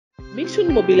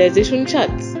Mission Mobilization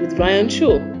Chats with Ryan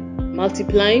Shaw,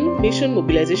 multiplying mission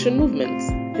mobilization movements.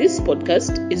 This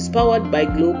podcast is powered by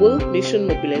Global Mission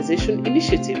Mobilization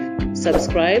Initiative.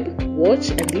 Subscribe,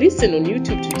 watch, and listen on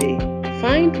YouTube today.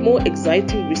 Find more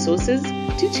exciting resources,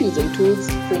 teachings, and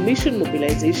tools for mission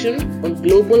mobilization on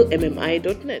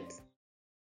globalmmi.net.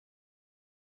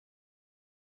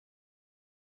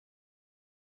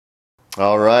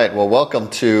 All right. Well, welcome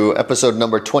to episode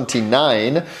number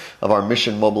 29 of our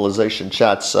Mission Mobilization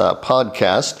Chats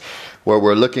podcast, where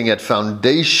we're looking at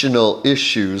foundational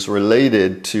issues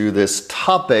related to this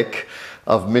topic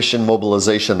of mission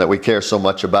mobilization that we care so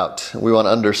much about. We want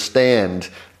to understand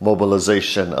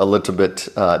mobilization a little bit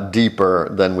deeper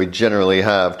than we generally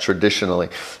have traditionally,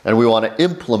 and we want to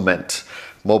implement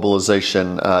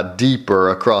mobilization deeper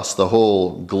across the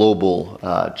whole global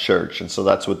church. And so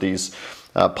that's what these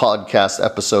podcast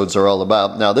episodes are all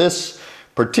about. Now, this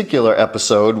particular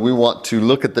episode, we want to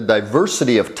look at the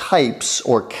diversity of types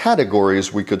or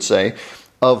categories, we could say,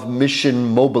 of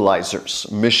mission mobilizers.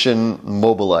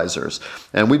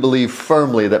 And we believe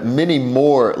firmly that many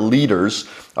more leaders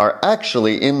are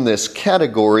actually in this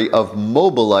category of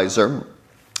mobilizer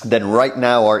than right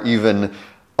now are even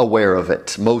aware of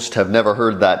it. Most have never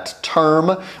heard that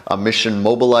term, a mission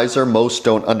mobilizer. Most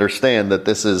don't understand that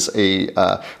this is a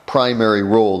primary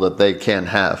role that they can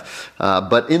have.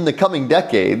 But in the coming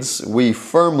decades, we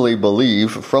firmly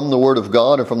believe from the Word of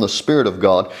God and from the Spirit of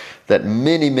God that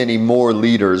many, many more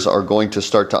leaders are going to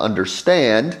start to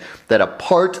understand that a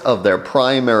part of their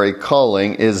primary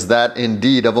calling is that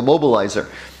indeed of a mobilizer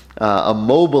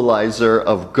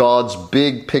of God's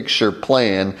big picture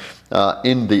plan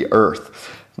in the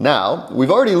earth. Now,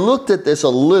 we've already looked at this a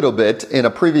little bit in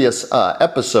a previous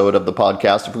episode of the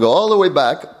podcast. If we go all the way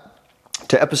back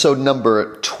to episode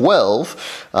number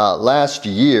 12, last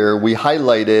year, we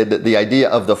highlighted the idea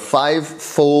of the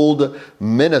fivefold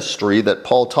ministry that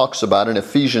Paul talks about in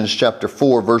Ephesians chapter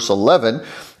 4, verse 11,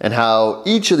 and how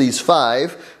each of these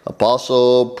five,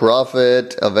 apostle,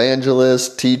 prophet,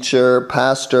 evangelist, teacher,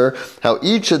 pastor, how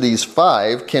each of these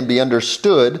five can be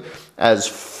understood as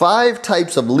five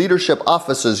types of leadership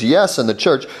offices, yes, in the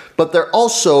church, but they're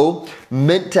also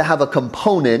meant to have a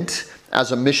component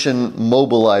as a mission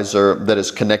mobilizer that is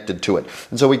connected to it.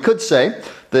 And so we could say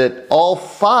that all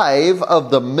five of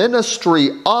the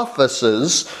ministry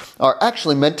offices are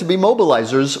actually meant to be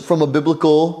mobilizers from a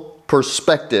biblical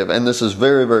perspective. And this is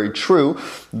very, very true,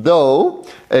 though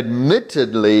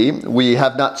admittedly we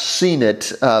have not seen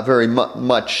it very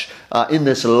much in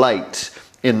this light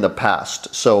in the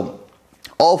past. So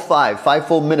all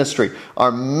fivefold ministry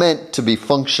are meant to be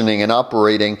functioning and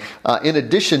operating in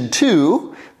addition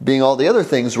to being all the other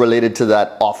things related to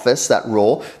that office, that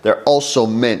role. They're also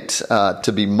meant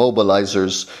to be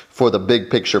mobilizers for the big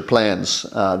picture plans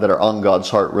that are on God's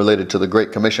heart related to the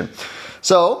Great Commission.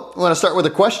 So I want to start with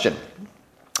a question.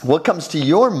 What comes to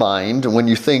your mind when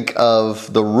you think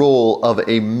of the role of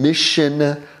a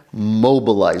mission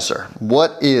mobilizer?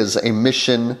 What is a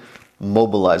mission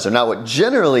mobilizer? Now, what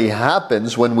generally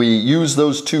happens when we use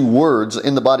those two words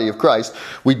in the body of Christ,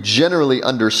 we generally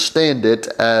understand it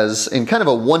as in kind of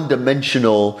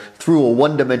through a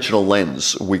one-dimensional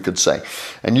lens, we could say.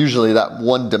 And usually that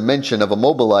one dimension of a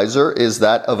mobilizer is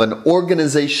that of an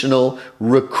organizational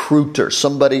recruiter,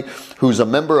 somebody who's a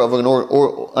member of an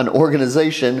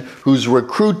organization who's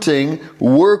recruiting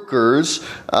workers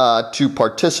to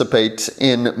participate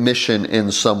in mission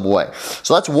in some way.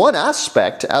 So that's one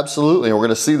aspect, absolutely. And we're going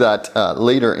to see that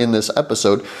later in this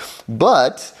episode.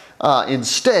 But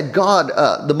instead, God,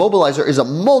 the mobilizer, is a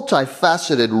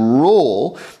multifaceted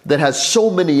role that has so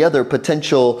many other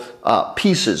potential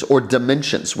pieces or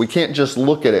dimensions. We can't just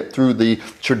look at it through the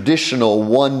traditional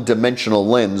one-dimensional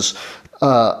lens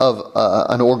of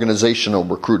an organizational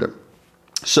recruiter.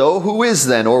 So who is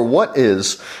then, or what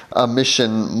is a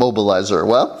mission mobilizer?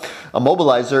 Well, a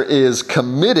mobilizer is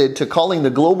committed to calling the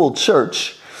global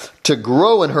church to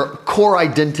grow in her core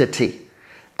identity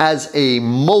as a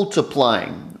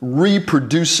multiplying,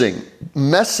 reproducing,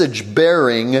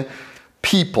 message-bearing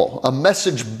people, a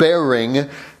message-bearing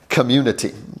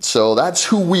community. So that's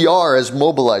who we are as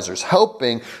mobilizers,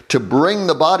 helping to bring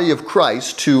the body of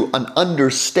Christ to an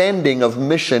understanding of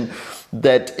mission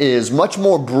that is much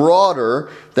more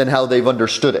broader than how they've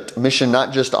understood it. Mission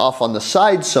not just off on the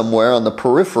side somewhere on the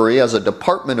periphery as a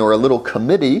department or a little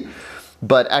committee,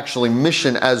 but actually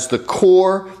mission as the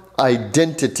core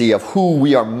identity of who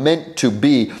we are meant to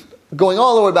be, going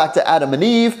all the way back to Adam and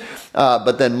Eve,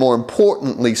 but then more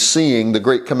importantly, seeing the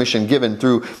Great Commission given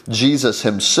through Jesus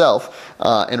himself,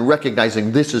 and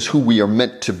recognizing this is who we are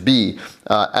meant to be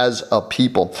as a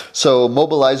people. So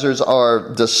mobilizers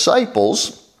are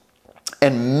disciples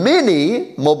And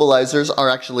many mobilizers are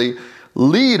actually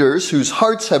leaders whose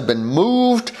hearts have been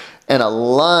moved and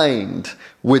aligned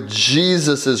with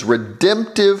Jesus'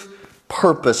 redemptive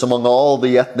purpose among all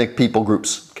the ethnic people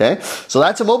groups. Okay? So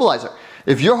that's a mobilizer.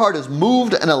 If your heart is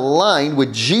moved and aligned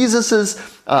with Jesus'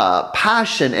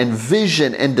 passion and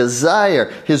vision and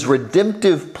desire, his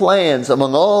redemptive plans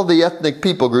among all the ethnic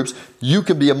people groups, you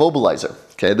can be a mobilizer.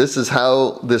 Okay, this is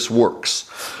how this works.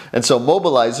 And so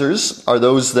mobilizers are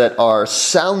those that are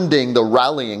sounding the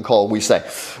rallying call, we say,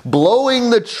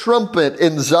 blowing the trumpet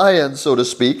in Zion, so to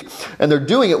speak, and they're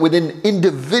doing it within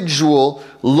individual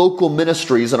local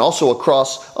ministries and also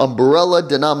across umbrella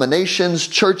denominations,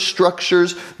 church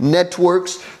structures,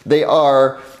 networks. They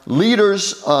are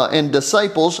leaders and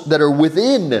disciples that are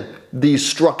within these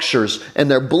structures, and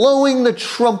they're blowing the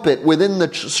trumpet within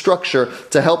the structure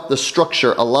to help the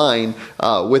structure align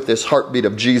with this heartbeat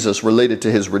of Jesus related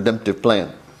to his redemptive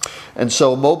plan. And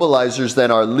so mobilizers then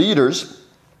are leaders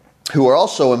who are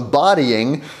also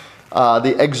embodying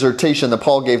the exhortation that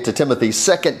Paul gave to Timothy.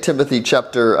 2 Timothy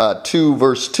chapter 2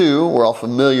 verse 2, we're all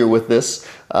familiar with this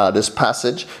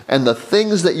passage. And the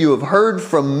things that you have heard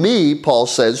from me, Paul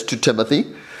says to Timothy,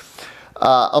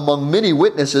 among many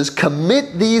witnesses,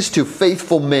 commit these to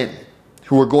faithful men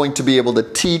who are going to be able to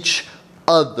teach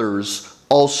others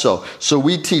also. So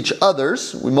we teach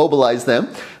others, we mobilize them,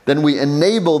 then we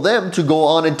enable them to go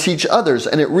on and teach others.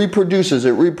 And it reproduces.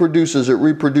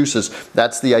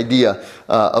 That's the idea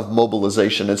of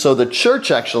mobilization. And so the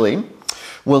church actually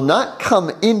will not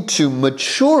come into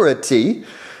maturity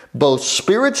both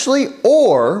spiritually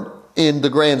or in the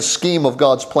grand scheme of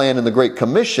God's plan in the Great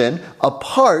Commission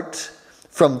apart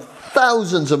from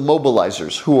thousands of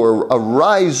mobilizers who are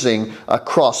arising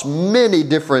across many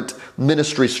different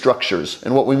ministry structures.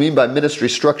 And what we mean by ministry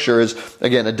structure is,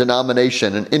 again, a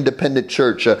denomination, an independent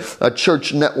church, a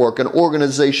church network, an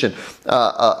organization,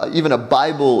 even a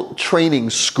Bible training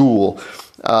school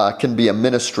can be a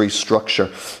ministry structure.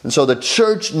 And so the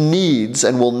church needs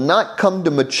and will not come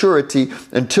to maturity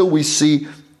until we see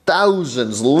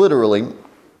thousands, literally,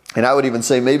 and I would even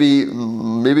say maybe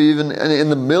even in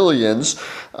the millions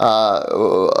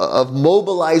of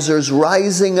mobilizers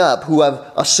rising up who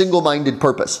have a single-minded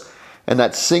purpose. And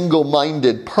that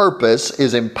single-minded purpose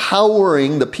is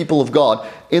empowering the people of God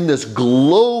in this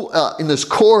core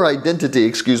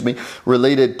identity,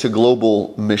 related to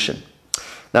global mission.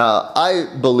 Now, I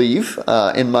believe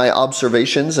in my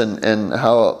observations and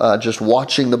how just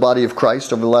watching the body of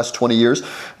Christ over the last 20 years,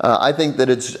 I think that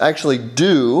it's actually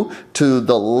due to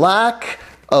the lack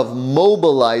of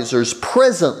mobilizers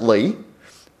presently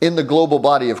in the global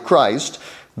body of Christ,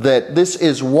 that this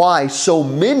is why so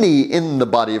many in the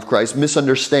body of Christ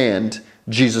misunderstand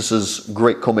Jesus'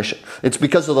 Great Commission. It's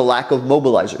because of the lack of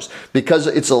mobilizers. Because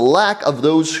it's a lack of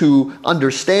those who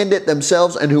understand it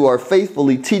themselves and who are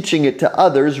faithfully teaching it to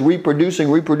others, reproducing.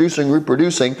 If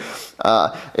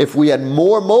we had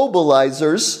more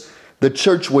mobilizers, the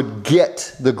church would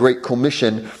get the Great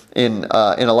Commission in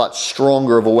a lot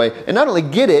stronger of a way. And not only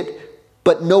get it,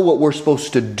 but know what we're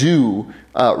supposed to do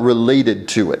related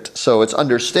to it. So it's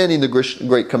understanding the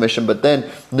Great Commission, but then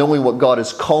knowing what God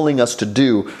is calling us to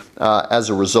do as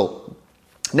a result.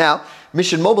 Now,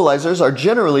 mission mobilizers are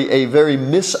generally a very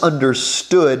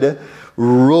misunderstood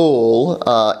role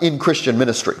in Christian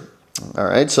ministry. All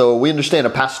right, so we understand a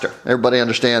pastor. Everybody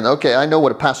understand, okay, I know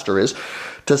what a pastor is.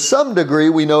 To some degree,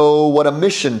 we know what a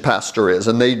mission pastor is,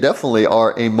 and they definitely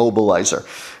are a mobilizer.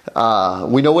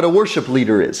 We know what a worship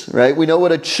leader is, right? We know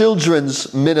what a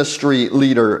children's ministry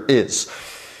leader is.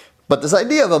 But this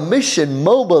idea of a mission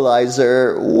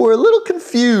mobilizer, we're a little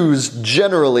confused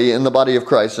generally in the body of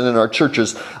Christ and in our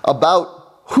churches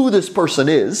about who this person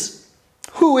is.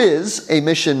 Who is a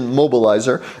mission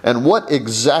mobilizer, and what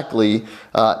exactly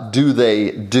do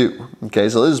they do? Okay,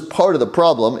 so this is part of the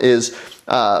problem is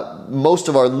most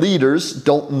of our leaders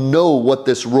don't know what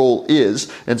this role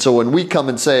is. And so when we come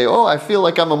and say, oh, I feel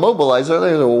like I'm a mobilizer,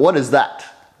 they say, well, what is that?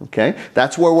 Okay,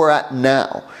 that's where we're at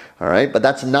now. All right, but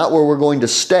that's not where we're going to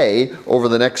stay over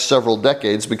the next several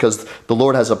decades, because the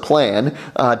Lord has a plan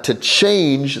to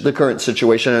change the current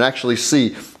situation and actually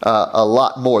see a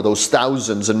lot more, those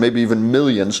thousands and maybe even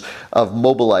millions of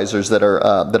mobilizers that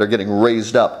are getting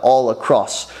raised up all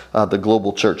across the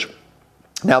global church.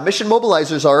 Now, mission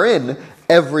mobilizers are in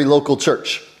every local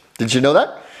church. Did you know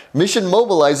that? Mission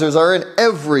mobilizers are in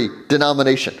every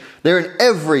denomination. They're in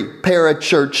every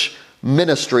parachurch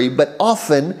ministry, but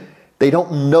often they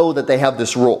don't know that they have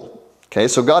this role. Okay,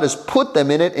 so God has put them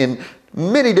in it in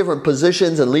many different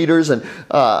positions and leaders and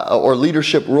or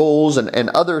leadership roles and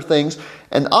other things,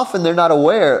 and often they're not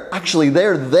aware. Actually,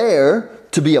 they're there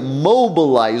to be a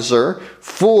mobilizer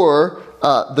for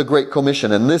the Great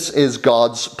Commission. And this is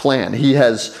God's plan. He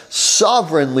has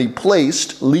sovereignly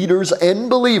placed leaders and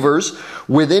believers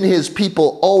within His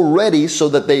people already so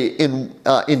that they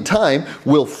in time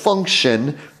will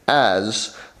function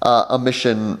as a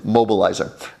mission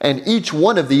mobilizer. And each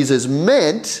one of these is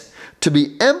meant to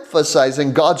be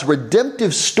emphasizing God's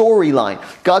redemptive storyline,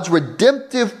 God's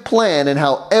redemptive plan, and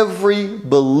how every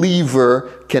believer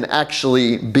can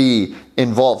actually be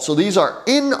involved. So these are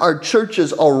in our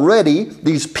churches already,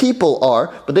 these people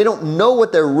are, but they don't know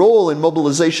what their role in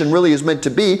mobilization really is meant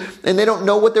to be, and they don't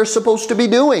know what they're supposed to be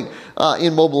doing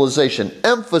in mobilization,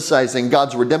 emphasizing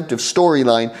God's redemptive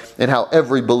storyline and how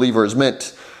every believer is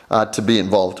meant to be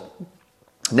involved.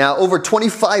 Now, over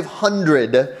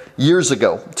 2,500 years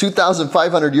ago,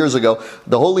 2,500 years ago,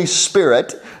 the Holy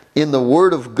Spirit in the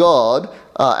Word of God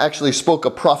actually spoke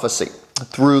a prophecy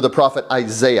through the prophet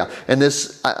Isaiah. And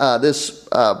this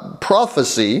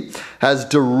prophecy has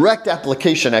direct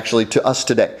application actually to us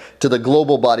today, to the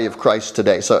global body of Christ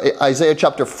today. So Isaiah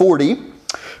chapter 40,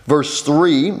 verse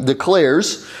 3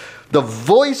 declares, "The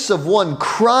voice of one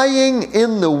crying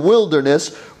in the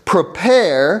wilderness,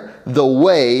 prepare the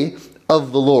way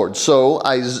of the Lord." So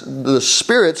the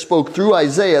Spirit spoke through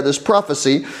Isaiah this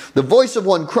prophecy, the voice of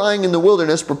one crying in the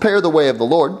wilderness, prepare the way of the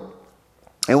Lord.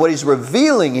 And what he's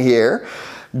revealing here,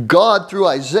 God through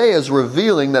Isaiah is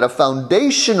revealing that a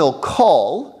foundational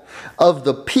call of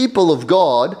the people of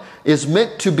God is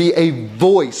meant to be a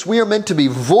voice. We are meant to be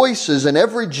voices in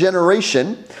every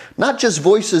generation, not just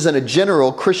voices in a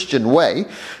general Christian way.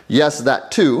 Yes,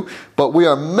 that too. But we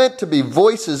are meant to be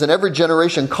voices in every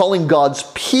generation calling God's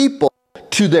people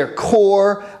to their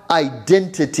core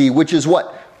identity, which is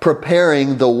what?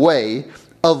 Preparing the way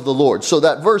of the Lord. So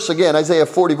that verse again, Isaiah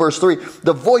 40 verse 3,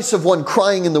 the voice of one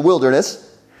crying in the wilderness.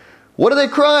 What are they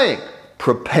crying?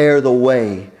 Prepare the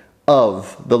way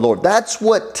of the Lord. That's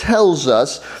what tells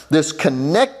us this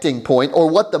connecting point, or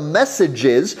what the message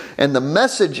is. And the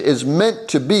message is meant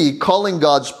to be calling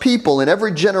God's people in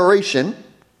every generation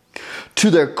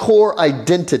to their core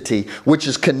identity, which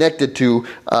is connected to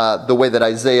the way that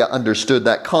Isaiah understood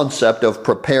that concept of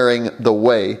preparing the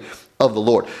way of the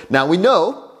Lord. Now we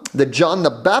know that John the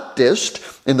Baptist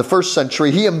in the first century,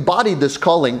 he embodied this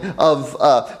calling of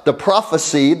the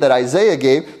prophecy that Isaiah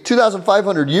gave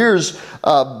 2,500 years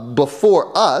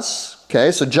before us.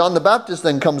 Okay, so John the Baptist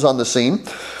then comes on the scene,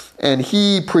 and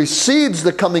he precedes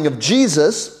the coming of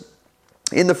Jesus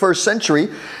in the first century,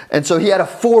 and so he had a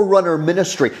forerunner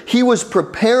ministry. He was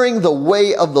preparing the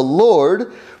way of the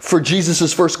Lord for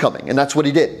Jesus' first coming, and that's what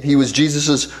he did. He was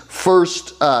Jesus's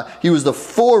first, he was the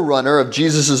forerunner of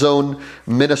Jesus' own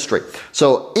ministry.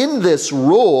 So in this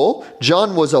role,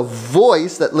 John was a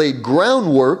voice that laid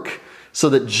groundwork so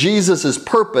that Jesus'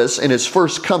 purpose in his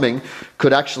first coming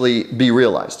could actually be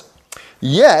realized.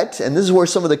 Yet, and this is where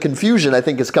some of the confusion I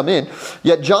think has come in,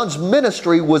 yet John's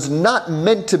ministry was not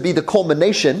meant to be the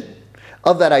culmination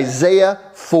of that Isaiah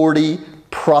 40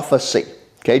 prophecy.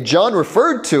 Okay, John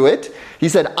referred to it. He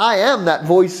said, I am that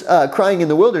voice crying in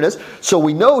the wilderness. So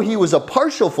we know he was a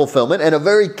partial fulfillment, and a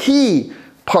very key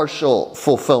partial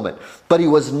fulfillment. But he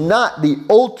was not the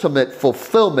ultimate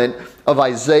fulfillment of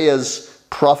Isaiah's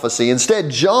prophecy. Instead,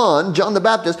 John the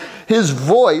Baptist, his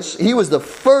voice, he was the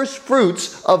first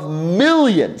fruits of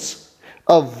millions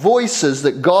of voices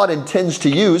that God intends to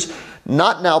use,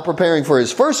 not now preparing for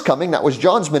his first coming, that was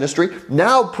John's ministry,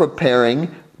 now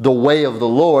preparing the way of the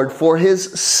Lord for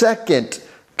his second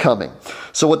coming.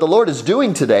 So what the Lord is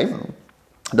doing today,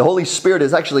 the Holy Spirit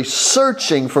is actually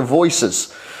searching for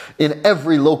voices in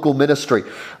every local ministry,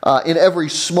 in every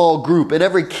small group, in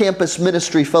every campus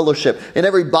ministry fellowship, in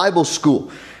every Bible school.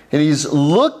 And he's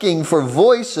looking for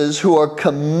voices who are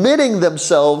committing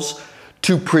themselves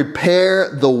to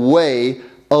prepare the way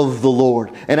of the Lord.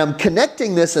 And I'm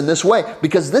connecting this in this way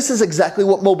because this is exactly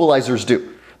what mobilizers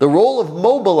do. The role of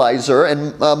mobilizer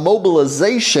and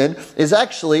mobilization is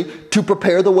actually to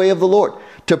prepare the way of the Lord,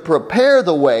 to prepare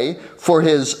the way for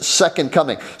his second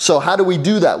coming. So how do we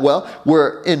do that? Well,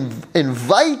 we're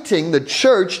inviting the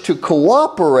church to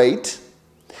cooperate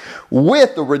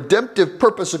with the redemptive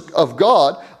purpose of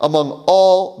God among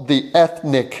all the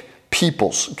ethnic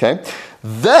peoples. Okay?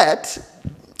 That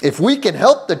if we can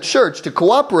help the church to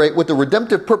cooperate with the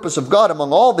redemptive purpose of God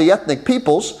among all the ethnic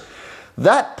peoples,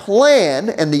 that plan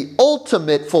and the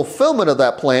ultimate fulfillment of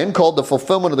that plan, called the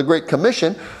fulfillment of the Great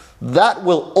Commission, that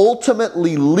will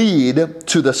ultimately lead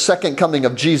to the second coming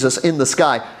of Jesus in the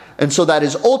sky. And so that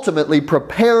is ultimately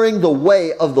preparing the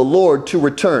way of the Lord to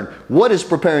return. What is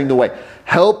preparing the way?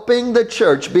 Helping the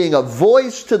church, being a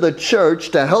voice to the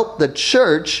church to help the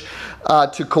church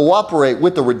to cooperate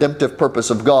with the redemptive purpose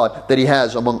of God that he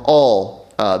has among all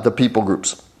the people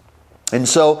groups. And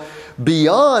so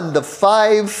beyond the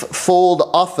fivefold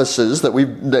offices that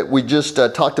we just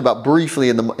talked about briefly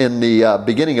in the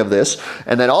beginning of this,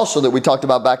 and then also that we talked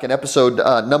about back in episode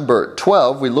number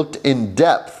 12, we looked in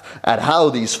depth at how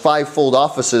these fivefold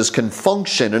offices can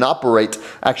function and operate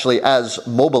actually as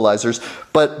mobilizers.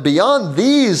 But beyond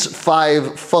these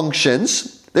five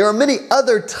functions, there are many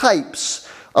other types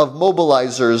of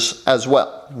mobilizers as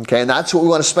well. Okay, and that's what we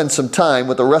want to spend some time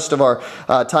with the rest of our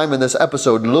time in this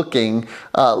episode, looking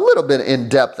a little bit in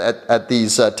depth at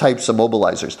these types of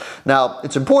mobilizers. Now,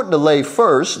 it's important to lay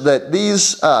first that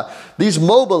these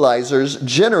mobilizers,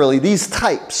 generally these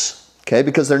types, okay,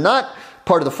 because they're not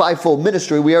part of the fivefold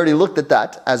ministry. We already looked at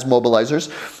that as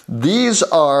mobilizers. These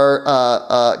are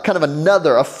kind of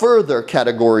a further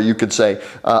category, you could say,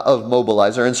 of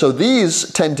mobilizer. And so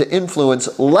these tend to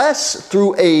influence less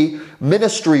through a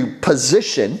ministry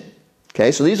position.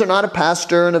 Okay, so these are not a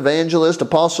pastor, an evangelist,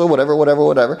 apostle,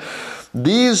 whatever.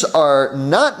 These are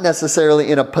not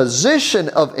necessarily in a position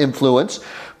of influence,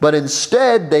 but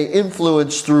instead they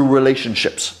influence through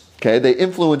relationships. Okay, they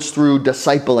influence through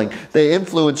discipling. They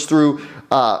influence through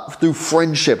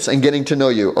friendships and getting to know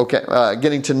you. Okay,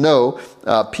 getting to know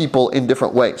people in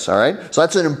different ways. All right, so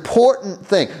that's an important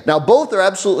thing. Now, both are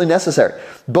absolutely necessary.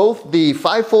 Both the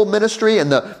fivefold ministry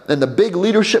and the big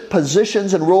leadership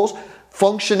positions and roles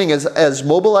functioning as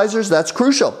mobilizers. That's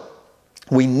crucial.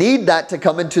 We need that to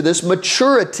come into this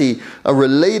maturity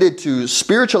related to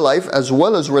spiritual life as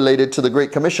well as related to the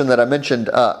Great Commission that I mentioned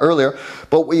earlier.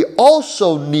 But we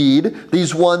also need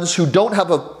these ones who don't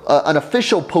have an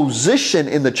official position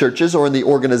in the churches or in the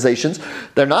organizations.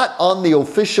 They're not on the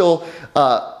official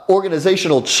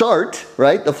organizational chart,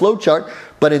 right? The flow chart.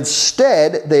 But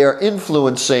instead, they are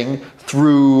influencing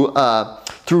through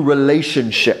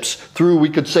relationships, we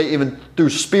could say even through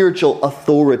spiritual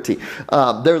authority.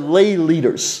 They're lay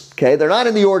leaders, okay? They're not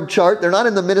in the org chart. They're not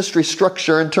in the ministry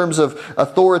structure in terms of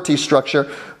authority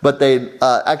structure, but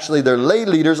they're lay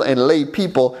leaders and lay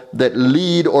people that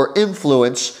lead or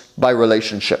influence by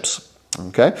relationships.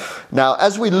 Okay? Now,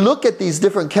 as we look at these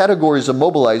different categories of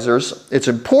mobilizers, it's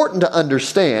important to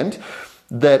understand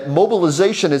that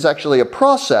mobilization is actually a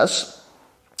process.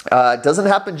 It doesn't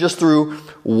happen just through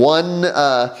one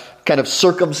kind of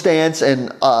circumstance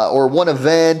or one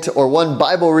event or one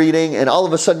Bible reading and all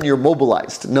of a sudden you're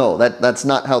mobilized. No, that's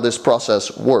not how this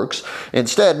process works.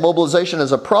 Instead, mobilization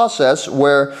is a process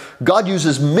where God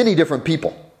uses many different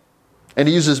people. And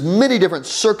He uses many different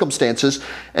circumstances,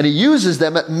 and He uses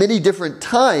them at many different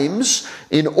times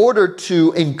in order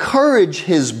to encourage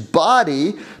His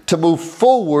body to move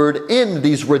forward in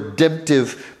these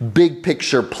redemptive big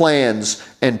picture plans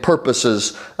and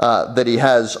purposes that He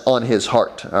has on His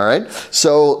heart. All right?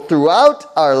 So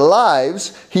throughout our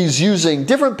lives, He's using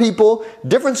different people,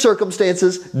 different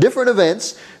circumstances, different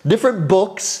events, different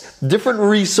books, different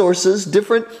resources,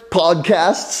 different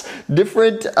podcasts,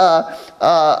 different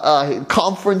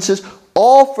conferences,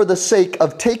 all for the sake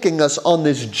of taking us on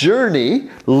this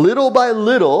journey, little by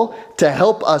little, to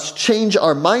help us change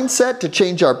our mindset, to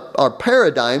change our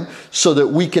paradigm, so that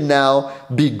we can now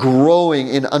be growing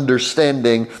in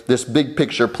understanding this big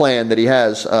picture plan that He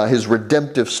has, His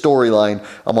redemptive storyline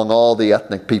among all the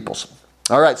ethnic peoples.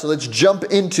 All right, so let's jump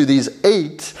into these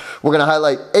 8. We're going to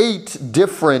highlight 8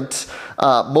 different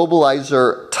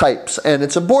mobilizer types. And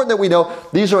it's important that we know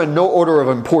these are in no order of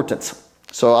importance.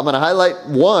 So I'm going to highlight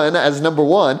one as number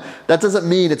 1. That doesn't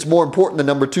mean it's more important than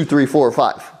number 2, 3, 4, or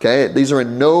 5. Okay, these are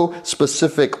in no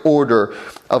specific order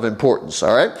of importance.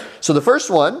 All right, so the first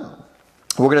one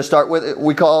we're going to start with,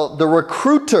 we call the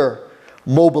recruiter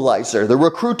mobilizer. The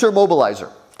recruiter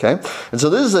mobilizer. Okay, and so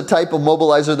this is a type of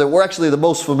mobilizer that we're actually the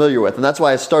most familiar with, and that's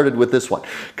why I started with this one,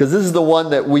 because this is the one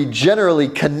that we generally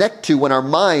connect to when our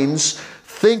minds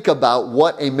think about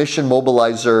what a mission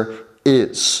mobilizer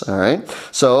is. All right,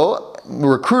 so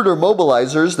recruiter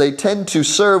mobilizers, they tend to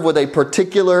serve with a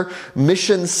particular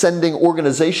mission sending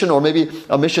organization or maybe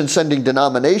a mission sending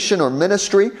denomination or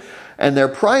ministry, and their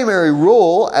primary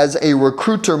role as a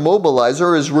recruiter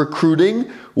mobilizer is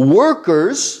recruiting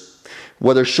workers,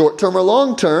 whether short-term or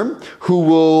long-term, who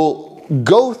will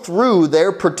go through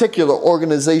their particular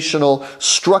organizational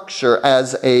structure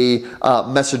as a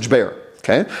message bearer.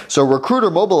 Okay, so recruiter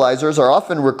mobilizers are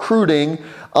often recruiting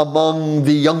among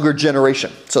the younger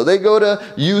generation. So they go to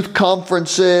youth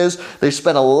conferences, they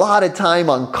spend a lot of time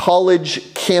on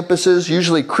college campuses,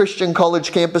 usually Christian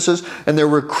college campuses, and they're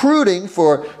recruiting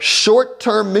for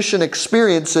short-term mission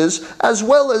experiences as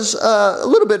well as a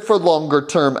little bit for longer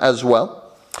term as well.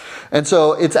 And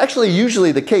so it's actually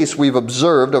usually the case, we've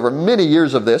observed over many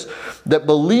years of this, that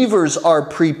believers are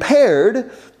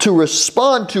prepared to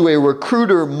respond to a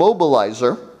recruiter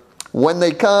mobilizer when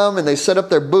they come and they set up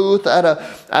their booth at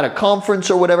a conference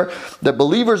or whatever. That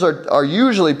believers are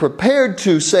usually prepared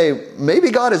to say, maybe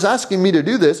God is asking me to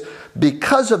do this,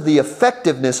 because of the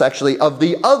effectiveness actually of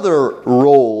the other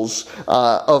roles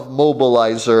of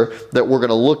mobilizer that we're going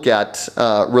to look at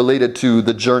related to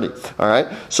the journey. All right.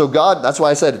 So God, that's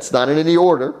why I said it's not in any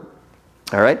order.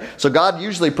 All right. So God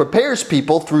usually prepares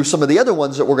people through some of the other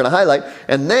ones that we're going to highlight.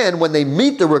 And then when they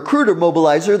meet the recruiter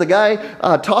mobilizer, the guy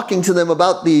talking to them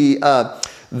about the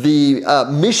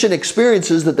mission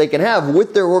experiences that they can have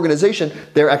with their organization,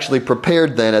 they're actually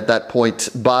prepared then at that point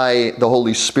by the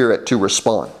Holy Spirit to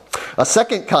respond. A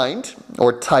second kind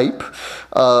or type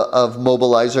of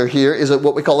mobilizer here is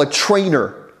what we call a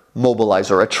trainer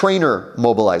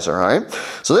mobilizer, all right?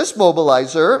 So this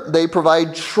mobilizer, they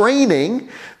provide training,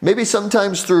 maybe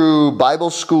sometimes through Bible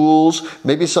schools,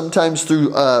 maybe sometimes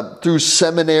through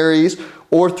seminaries,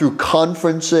 or through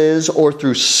conferences, or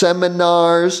through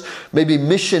seminars, maybe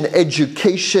mission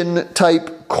education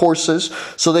type courses.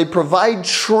 So they provide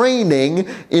training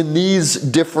in these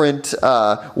different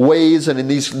ways and in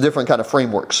these different kind of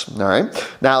frameworks. All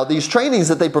right. Now, these trainings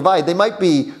that they provide, they might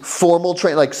be formal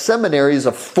training, like seminary is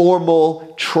a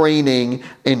formal training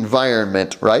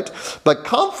environment, right? But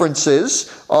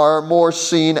conferences are more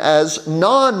seen as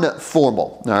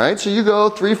non-formal. All right. So you go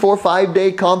 3, 4, 5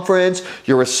 day conference,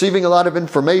 you're receiving a lot of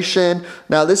information.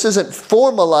 Now, this isn't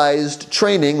formalized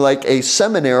training like a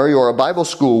seminary or a Bible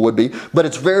school would be, but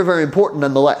it's very, very important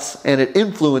nonetheless, and it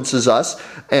influences us.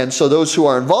 And so those who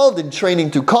are involved in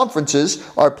training through conferences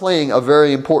are playing a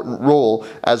very important role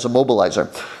as a mobilizer.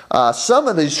 Some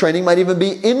of these training might even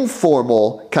be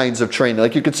informal kinds of training.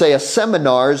 Like you could say a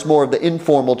seminar is more of the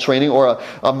informal training, or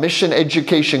a mission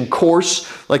education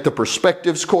course, like the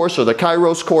Perspectives course or the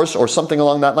Kairos course or something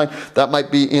along that line. That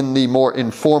might be in the more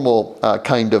informal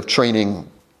kind of training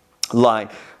line.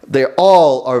 They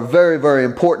all are very, very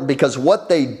important because what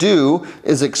they do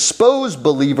is expose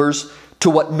believers to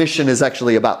what mission is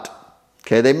actually about.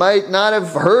 Okay, they might not have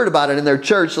heard about it in their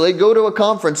church, so they go to a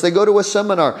conference, they go to a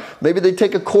seminar, maybe they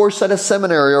take a course at a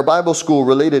seminary or Bible school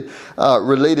related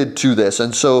to this,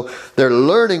 and so they're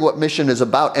learning what mission is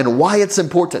about and why it's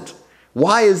important.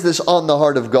 Why is this on the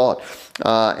heart of God?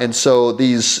 And so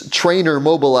these trainer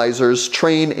mobilizers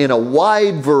train in a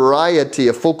wide variety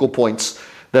of focal points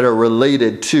that are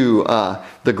related to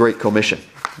the Great Commission.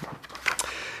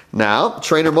 Now,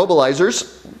 trainer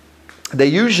mobilizers, they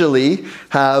usually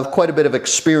have quite a bit of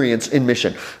experience in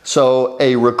mission. So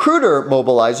a recruiter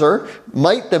mobilizer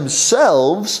might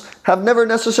themselves have never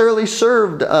necessarily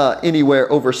served anywhere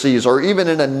overseas or even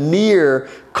in a near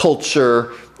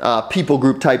culture people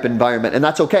group type environment. And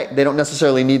that's okay. They don't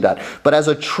necessarily need that. But as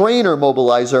a trainer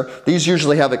mobilizer, these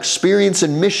usually have experience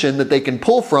in mission that they can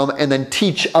pull from and then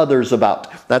teach others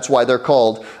about. That's why they're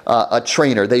called a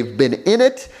trainer. They've been in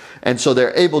it. And so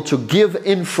they're able to give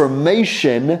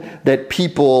information that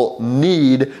people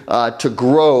need to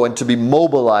grow and to be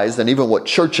mobilized, and even what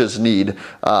churches need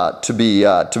to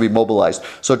be mobilized.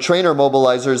 So trainer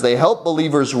mobilizers, they help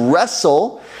believers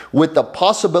wrestle with the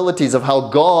possibilities of how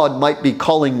God might be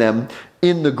calling them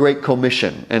in the Great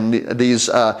Commission. And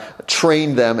these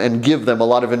train them and give them a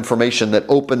lot of information that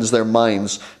opens their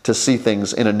minds to see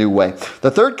things in a new way.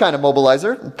 The third kind of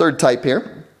mobilizer, third type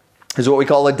here, is what we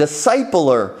call a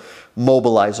discipler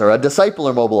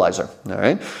mobilizer, all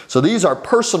right? So these are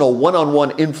personal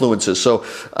one-on-one influences. So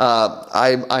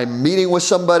I'm meeting with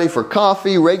somebody for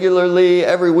coffee regularly,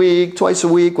 every week, twice a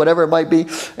week, whatever it might be,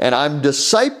 and I'm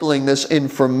discipling this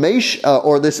information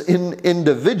or this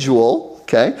individual,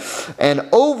 okay? And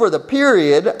over the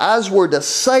period, as we're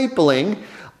discipling,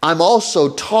 I'm also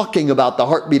talking about the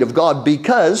heartbeat of God,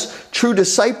 because true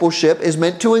discipleship is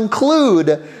meant to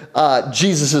include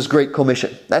Jesus' Great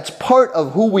Commission. That's part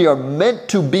of who we are meant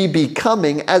to be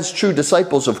becoming as true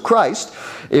disciples of Christ.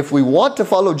 If we want to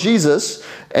follow Jesus,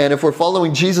 and if we're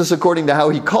following Jesus according to how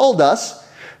He called us,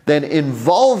 then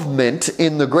involvement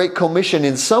in the Great Commission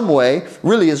in some way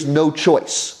really is no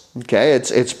choice. Okay,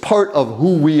 it's part of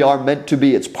who we are meant to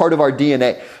be. It's part of our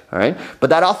DNA. All right, but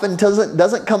that often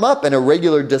doesn't come up in a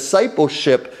regular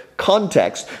discipleship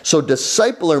context. So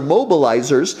discipler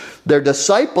mobilizers, they're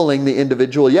discipling the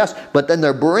individual, yes, but then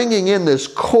they're bringing in this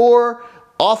core,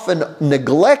 often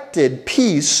neglected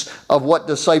piece of what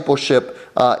discipleship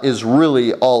is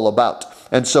really all about.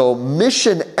 And so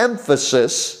mission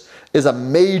emphasis is a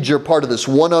major part of this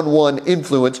one-on-one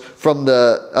influence from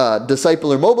the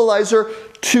disciple or mobilizer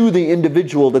to the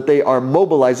individual that they are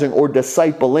mobilizing or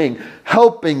discipling,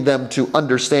 helping them to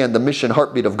understand the mission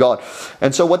heartbeat of God.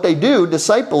 And so what they do,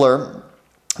 discipler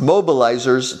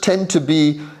mobilizers tend to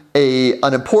be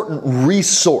an important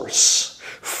resource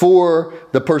for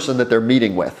the person that they're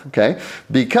meeting with, okay?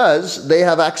 Because they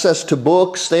have access to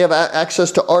books, they have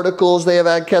access to articles, they have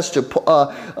access to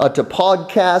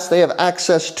podcasts, they have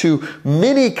access to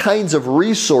many kinds of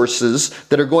resources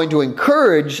that are going to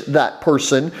encourage that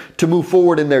person to move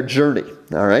forward in their journey,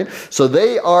 all right? So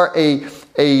they are a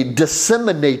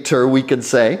disseminator, we can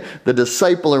say, the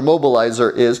disciple or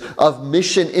mobilizer is, of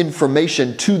mission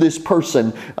information to this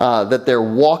person that they're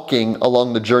walking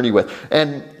along the journey with.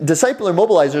 And disciple or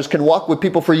mobilizers can walk with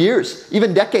people for years,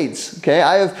 even decades. Okay,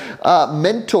 I have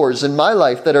mentors in my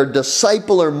life that are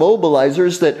disciple or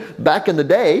mobilizers that back in the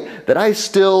day that I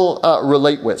still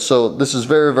relate with. So this is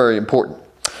very, very important.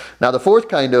 Now, the fourth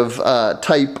kind of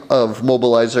type of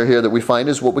mobilizer here that we find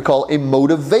is what we call a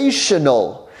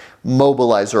motivational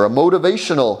mobilizer, a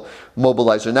motivational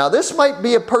mobilizer. Now, this might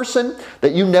be a person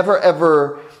that you never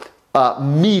ever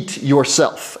meet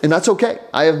yourself, and that's okay.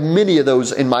 I have many of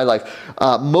those in my life.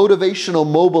 Motivational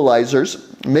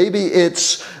mobilizers, maybe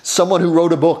it's someone who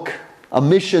wrote a book, a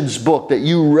missions book that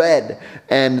you read,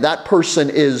 and that person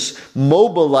is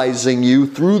mobilizing you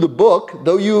through the book,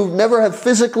 though you never have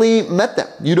physically met them.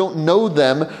 You don't know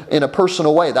them in a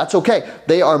personal way. That's okay.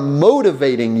 They are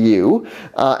motivating you,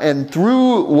 and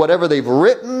through whatever they've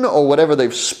written or whatever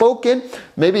they've spoken,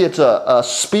 maybe it's a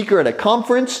speaker at a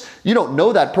conference. You don't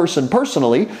know that person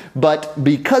personally, but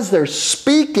because they're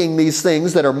speaking these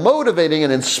things that are motivating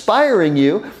and inspiring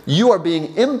you, you are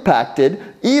being impacted,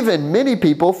 even many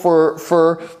people for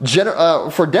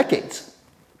decades.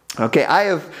 Okay, I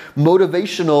have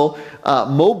motivational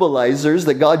mobilizers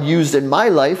that God used in my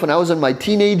life when I was in my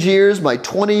teenage years, my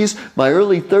 20s, my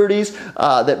early 30s,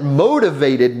 that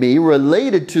motivated me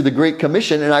related to the Great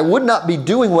Commission. And I would not be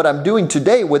doing what I'm doing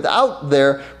today without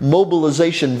their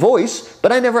mobilization voice,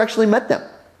 but I never actually met them.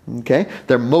 Okay,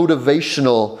 they're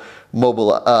motivational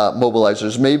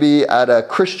mobilizers, maybe at a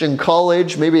Christian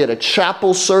college, maybe at a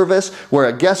chapel service where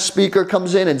a guest speaker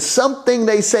comes in and something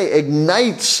they say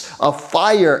ignites a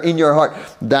fire in your heart.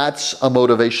 That's a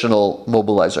motivational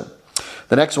mobilizer.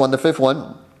 The next one, the fifth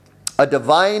one, a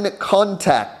divine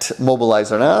contact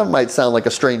mobilizer. Now, that might sound like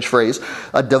a strange phrase.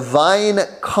 A divine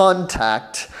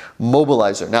contact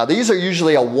mobilizer. Now, these are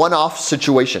usually a one-off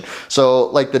situation. So,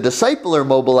 like the discipler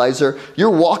mobilizer,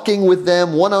 you're walking with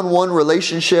them, one-on-one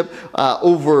relationship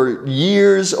over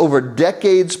years, over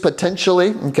decades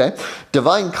potentially. Okay,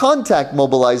 divine contact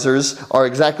mobilizers are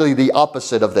exactly the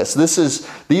opposite of this.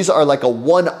 These are like a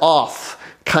one-off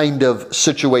kind of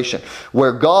situation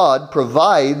where God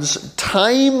provides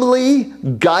timely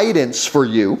guidance for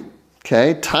you.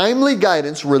 Okay, timely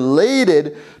guidance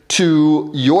related to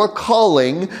your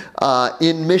calling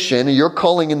in mission, your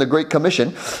calling in the Great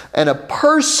Commission, and a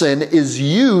person is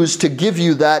used to give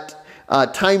you that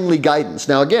timely guidance.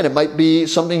 Now, again, it might be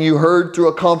something you heard through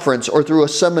a conference or through a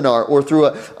seminar or through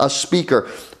a speaker,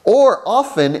 or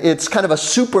often it's kind of a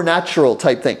supernatural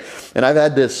type thing. And I've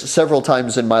had this several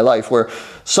times in my life where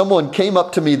someone came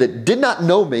up to me that did not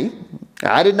know me,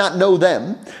 I did not know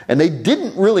them, and they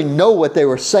didn't really know what they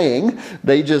were saying.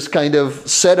 They just kind of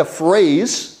said a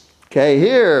phrase. Okay,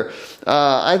 here,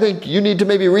 I think you need to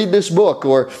maybe read this book,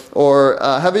 or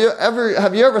have you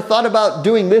ever thought about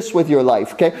doing this with your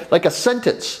life? Okay, like a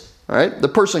sentence. All right, the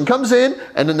person comes in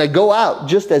and then they go out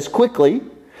just as quickly,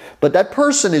 but that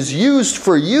person is used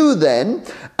for you then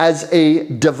as a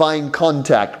divine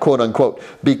contact, quote unquote,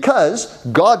 because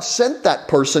God sent that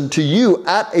person to you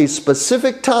at a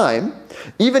specific time.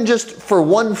 Even just for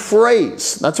one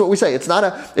phrase. That's what we say. It's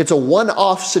a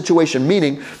one-off situation,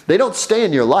 meaning they don't stay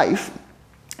in your life.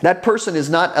 That person is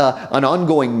not an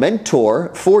ongoing mentor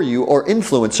for you or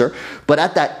influencer, but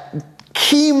at that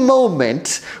key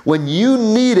moment when you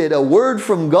needed a word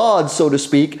from God, so to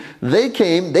speak, they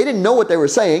came, they didn't know what they were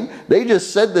saying, they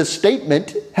just said this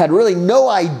statement, had really no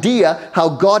idea how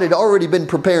God had already been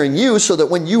preparing you, so that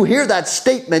when you hear that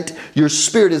statement, your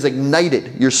spirit is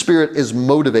ignited, your spirit is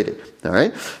motivated. All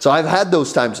right? So I've had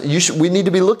those times. We need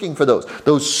to be looking for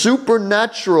those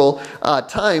supernatural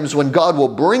times when God will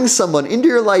bring someone into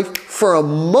your life for a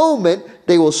moment.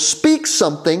 They will speak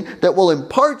something that will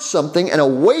impart something and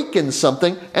awaken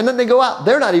something, and then they go out.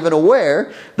 They're not even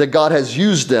aware that God has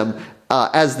used them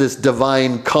as this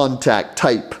divine contact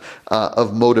type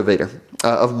of motivator.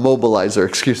 mobilizer,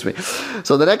 excuse me.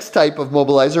 So the next type of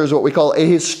mobilizer is what we call a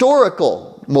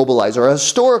historical mobilizer, a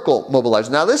historical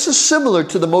mobilizer. Now this is similar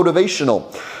to the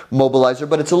motivational mobilizer,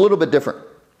 but it's a little bit different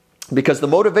because the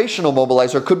motivational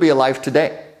mobilizer could be alive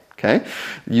today. Okay,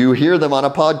 you hear them on a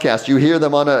podcast, you hear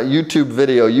them on a YouTube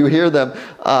video, you hear them,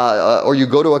 or you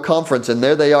go to a conference and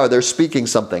there they are, they're speaking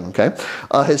something. Okay,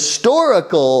 a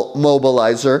historical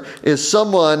mobilizer is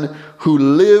someone who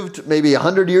lived maybe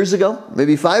 100 years ago,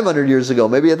 maybe 500 years ago,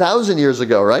 maybe 1,000 years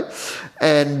ago, right?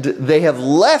 And they have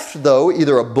left, though,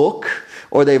 either a book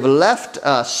or they've left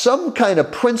some kind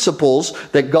of principles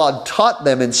that God taught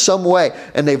them in some way,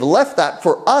 and they've left that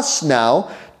for us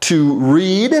now to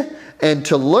read and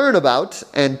to learn about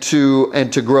and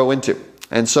to grow into.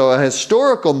 And so a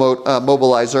historical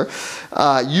mobilizer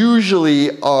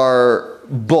usually are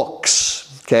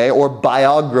books, okay, or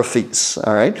biographies,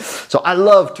 all right? So I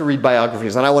love to read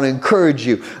biographies, and I want to encourage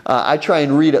you. I try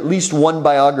and read at least one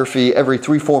biography every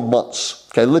 3-4 months,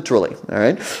 okay, literally, all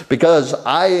right? Because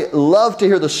I love to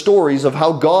hear the stories of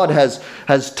how God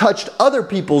has touched other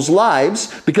people's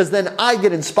lives, because then I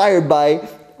get inspired by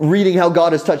reading how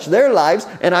God has touched their lives,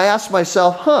 and I ask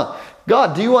myself,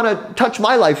 God, do you want to touch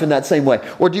my life in that same way?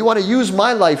 Or do you want to use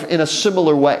my life in a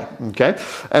similar way? Okay?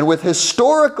 And with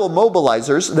historical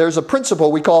mobilizers, there's a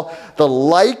principle we call the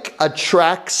like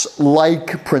attracts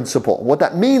like principle. What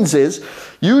that means is,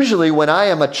 usually when I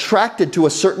am attracted to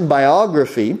a certain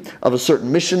biography of a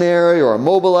certain missionary or a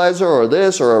mobilizer or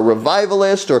this or a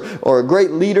revivalist or a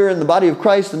great leader in the body of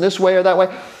Christ in this way or that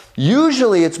way,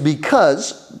 usually it's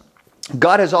because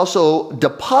God has also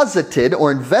deposited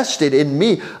or invested in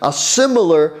me a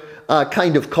similar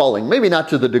kind of calling. Maybe not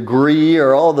to the degree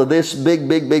or all the this big,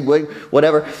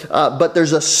 whatever. But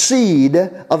there's a seed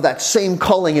of that same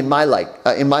calling in my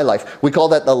life. We call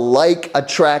that the like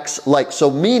attracts like. So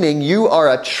meaning you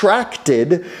are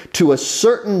attracted to a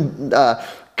certain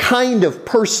kind of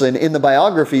person in the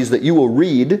biographies that you will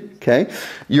read, okay?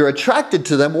 You're attracted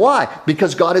to them. Why?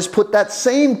 Because God has put that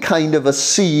same kind of a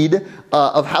seed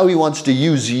of how He wants to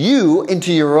use you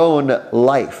into your own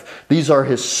life. These are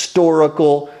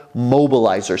historical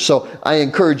mobilizers. So I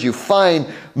encourage you, find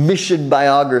mission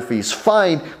biographies,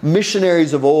 find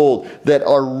missionaries of old that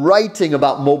are writing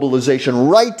about mobilization,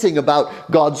 writing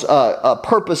about God's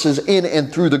purposes in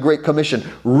and through the Great Commission.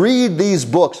 Read these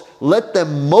books. Let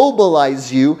them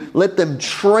mobilize you. Let them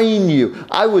train you.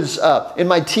 I was, in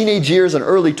my teenage years and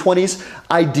early 20s,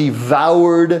 I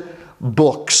devoured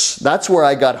books. That's where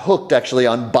I got hooked actually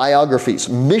on biographies,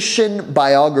 mission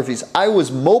biographies. I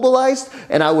was mobilized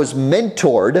and I was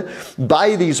mentored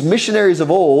by these missionaries of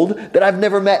old that I've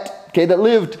never met, okay, that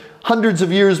lived hundreds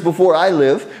of years before I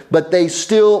live, but they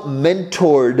still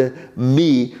mentored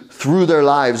me through their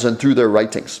lives and through their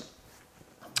writings.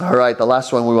 All right, the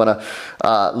last one we want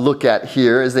to look at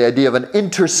here is the idea of an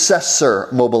intercessor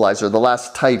mobilizer, the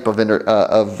last type of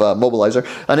mobilizer,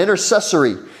 an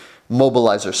intercessory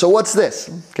mobilizer. So what's this?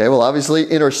 Okay, well obviously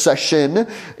intercession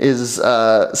is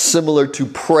similar to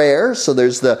prayer. So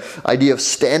there's the idea of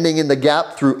standing in the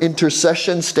gap through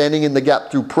intercession, standing in the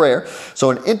gap through prayer. So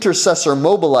an intercessor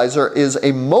mobilizer is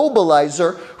a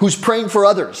mobilizer who's praying for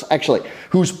others, actually,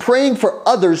 who's praying for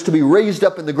others to be raised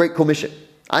up in the Great Commission.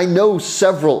 I know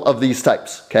several of these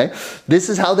types, okay? This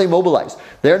is how they mobilize.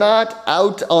 They're not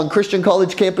out on Christian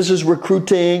college campuses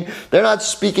recruiting. They're not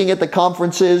speaking at the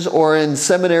conferences or in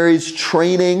seminaries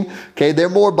training, okay? They're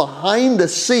more behind the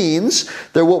scenes.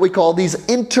 They're what we call these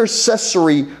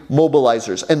intercessory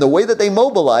mobilizers. And the way that they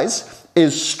mobilize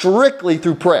is strictly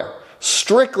through prayer,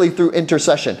 strictly through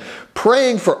intercession,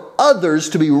 praying for others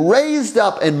to be raised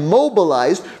up and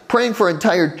mobilized, praying for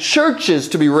entire churches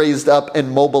to be raised up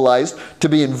and mobilized, to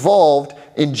be involved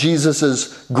in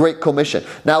Jesus' Great Commission.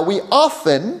 Now, we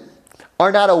often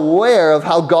are not aware of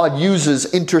how God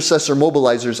uses intercessor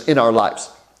mobilizers in our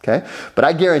lives, okay? But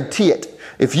I guarantee it,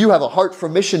 if you have a heart for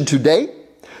mission today,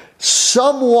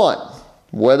 someone,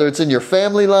 whether it's in your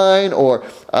family line or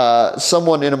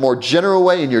someone in a more general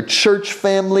way in your church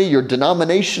family, your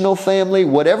denominational family,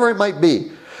 whatever it might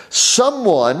be,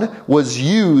 someone was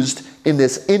used in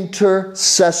this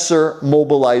intercessor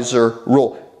mobilizer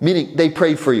role, meaning they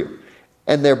prayed for you.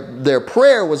 And their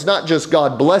prayer was not just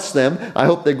God bless them, I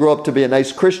hope they grow up to be a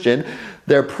nice Christian.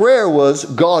 Their prayer was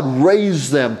God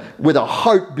raise them with a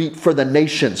heartbeat for the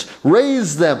nations.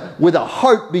 Raise them with a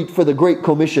heartbeat for the Great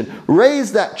Commission.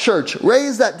 Raise that church,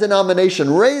 raise that denomination,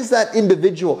 raise that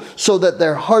individual so that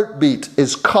their heartbeat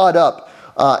is caught up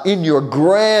in your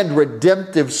grand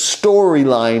redemptive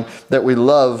storyline that we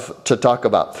love to talk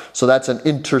about. So that's an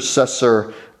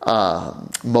intercessor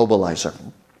mobilizer.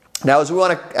 Now,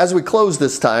 as we close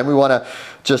this time, we want to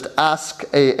just ask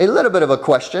a little bit of a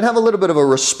question, have a little bit of a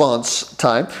response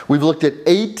time. We've looked at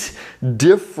 8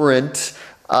 different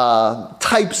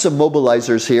types of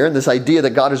mobilizers here, and this idea that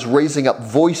God is raising up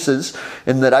voices,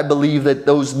 and that I believe that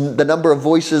the number of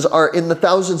voices are in the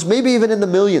thousands, maybe even in the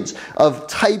millions of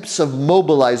types of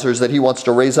mobilizers that He wants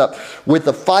to raise up, with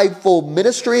the fivefold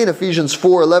ministry in Ephesians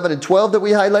 4, 11, and 12 that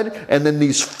we highlighted, and then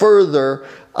these further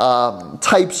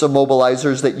types of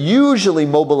mobilizers that usually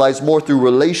mobilize more through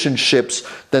relationships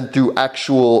than through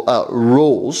actual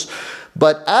roles.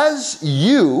 But as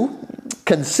you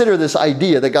consider this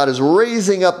idea that God is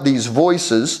raising up these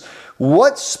voices,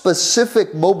 what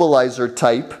specific mobilizer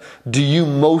type do you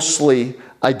mostly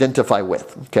identify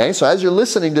with? Okay, so as you're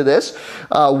listening to this,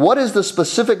 what is the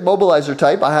specific mobilizer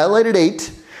type? I highlighted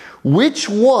 8. Which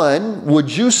one would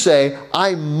you say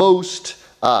I most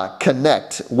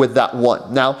connect with that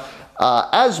one? Now,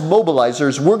 as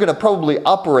mobilizers, we're going to probably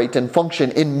operate and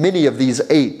function in many of these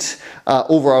 8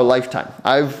 over our lifetime.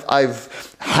 I've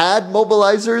had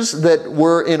mobilizers that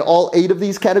were in all 8 of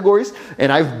these categories,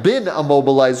 and I've been a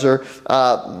mobilizer,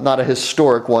 not a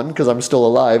historic one because I'm still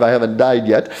alive, I haven't died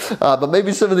yet, but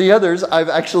maybe some of the others I've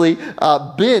actually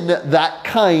been that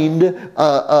kind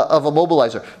of a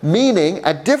mobilizer. Meaning,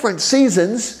 at different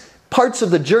seasons, parts of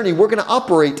the journey, we're going to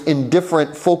operate in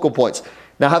different focal points.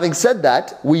 Now, having said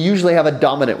that, we usually have a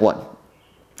dominant one.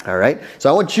 All right? So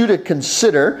I want you to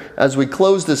consider, as we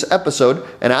close this episode,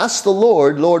 and ask the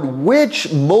Lord, which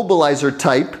mobilizer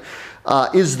type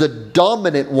is the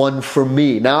dominant one for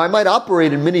me? Now, I might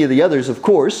operate in many of the others, of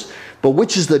course, but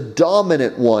which is the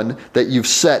dominant one that you've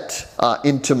set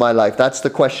into my life? That's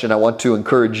the question I want to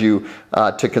encourage you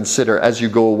to consider as you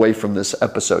go away from this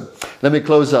episode. Let me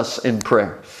close us in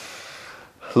prayer.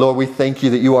 Lord, we thank you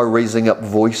that you are raising up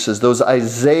voices, those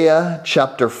Isaiah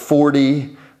chapter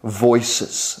 40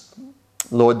 voices.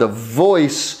 Lord, the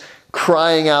voice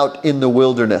crying out in the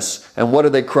wilderness. And what are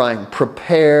they crying?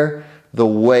 Prepare the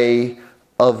way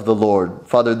of the Lord.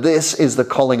 Father, this is the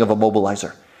calling of a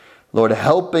mobilizer. Lord,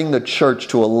 helping the church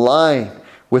to align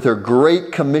with her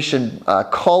Great Commission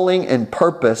calling and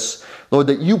purpose, Lord,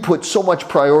 that you put so much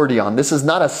priority on. This is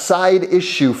not a side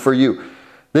issue for you.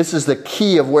 This is the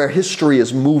key of where history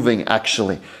is moving,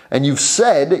 actually. And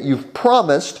you've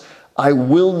promised, I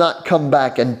will not come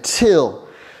back until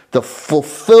the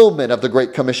fulfillment of the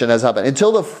Great Commission has happened,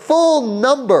 until the full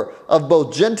number of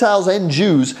both Gentiles and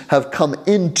Jews have come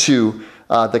into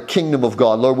the kingdom of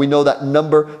God. Lord, we know that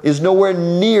number is nowhere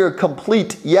near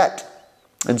complete yet.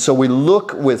 And so we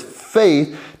look with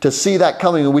faith to see that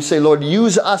coming. And we say, Lord,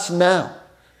 use us now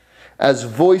as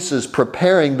voices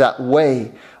preparing that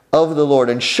way of the Lord,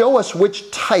 and show us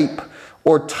which type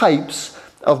or types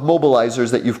of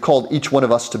mobilizers that you've called each one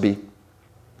of us to be.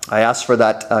 I ask for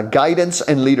that guidance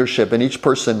and leadership in each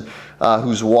person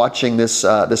who's watching this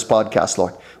podcast,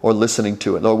 Lord, or listening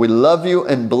to it. Lord, we love you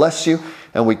and bless you,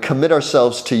 and we commit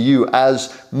ourselves to you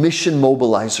as mission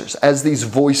mobilizers, as these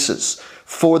voices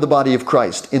for the body of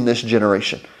Christ in this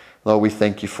generation. Lord, we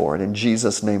thank you for it. In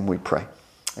Jesus' name we pray.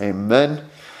 Amen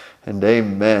and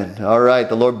amen. All right.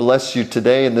 The Lord bless you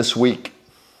today and this week.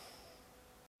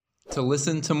 To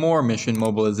listen to more Mission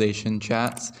Mobilization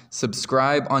chats,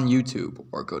 subscribe on YouTube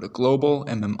or go to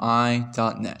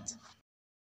globalmmi.net.